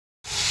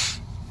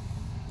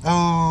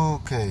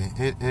Okay,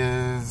 it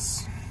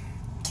is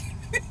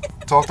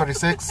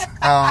 12:36.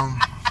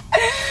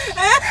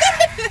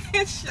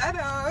 Shut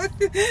up.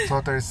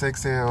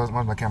 12:36 here. Where's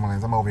my camera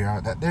lens? I'm over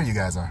here. There you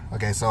guys are.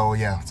 Okay, so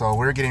yeah, so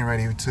we're getting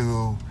ready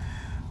to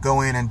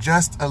go in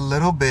just a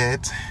little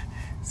bit.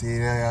 See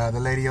the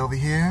lady over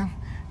here?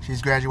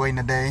 She's graduating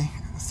today.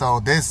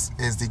 So this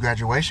is the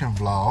graduation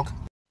vlog.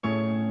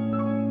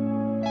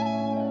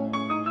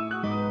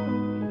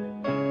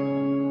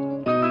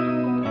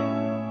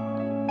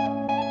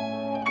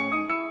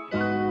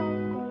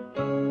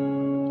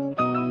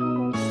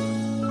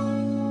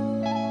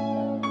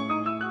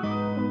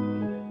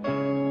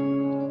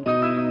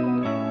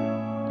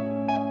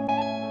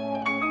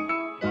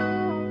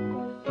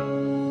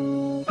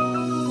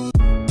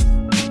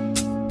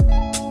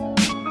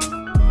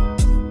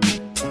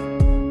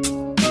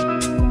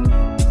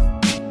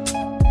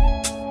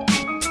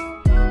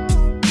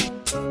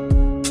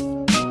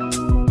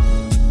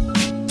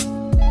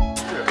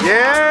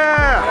 Yeah!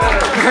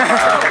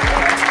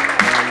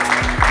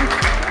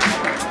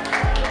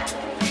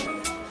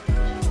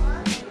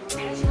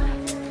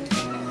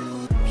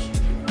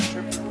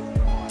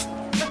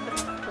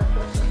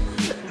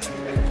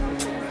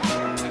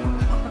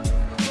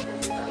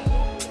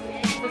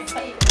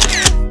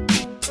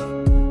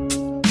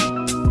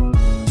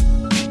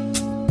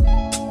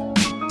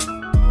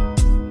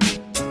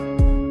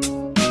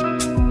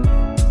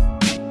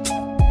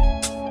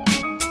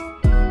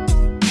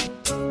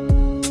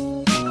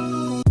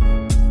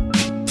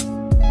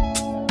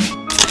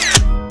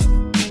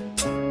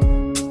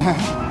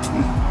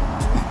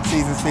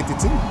 Season's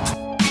 52.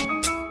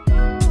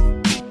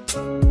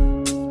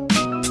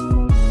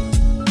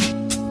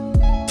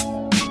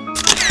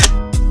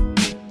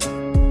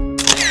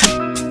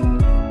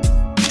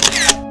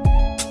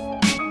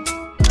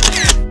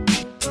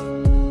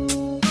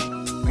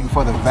 Waiting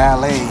for the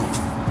valet.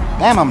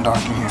 Damn, I'm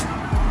dark in here.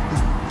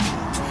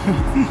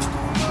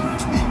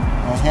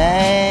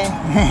 Okay.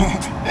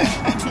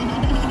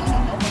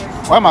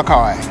 Where my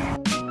car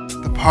at?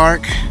 The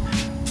park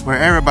where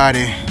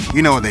everybody,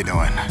 you know what they're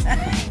doing.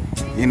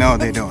 You know what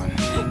they're doing.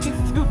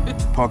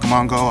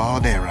 Pokemon Go all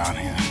day around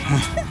here.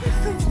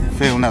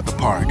 Filling up the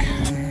park. Oh,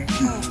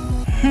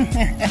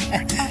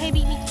 hey,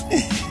 baby.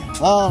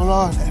 Oh,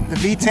 Lord. The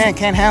V10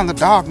 can't handle the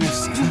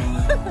darkness.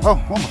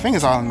 Oh, my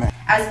finger's all in there.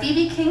 As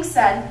B.B. King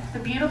said, the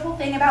beautiful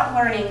thing about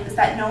learning is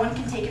that no one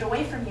can take it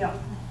away from you.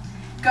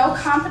 Go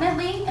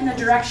confidently in the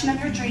direction of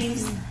your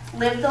dreams.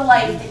 Live the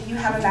life that you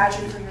have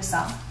imagined for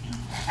yourself.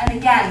 And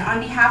again, on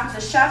behalf of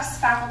the chefs,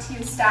 faculty,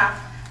 and staff,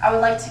 I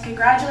would like to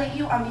congratulate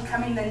you on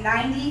becoming the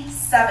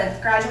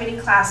 97th graduating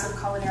class of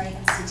Culinary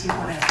Institute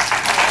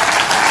winners.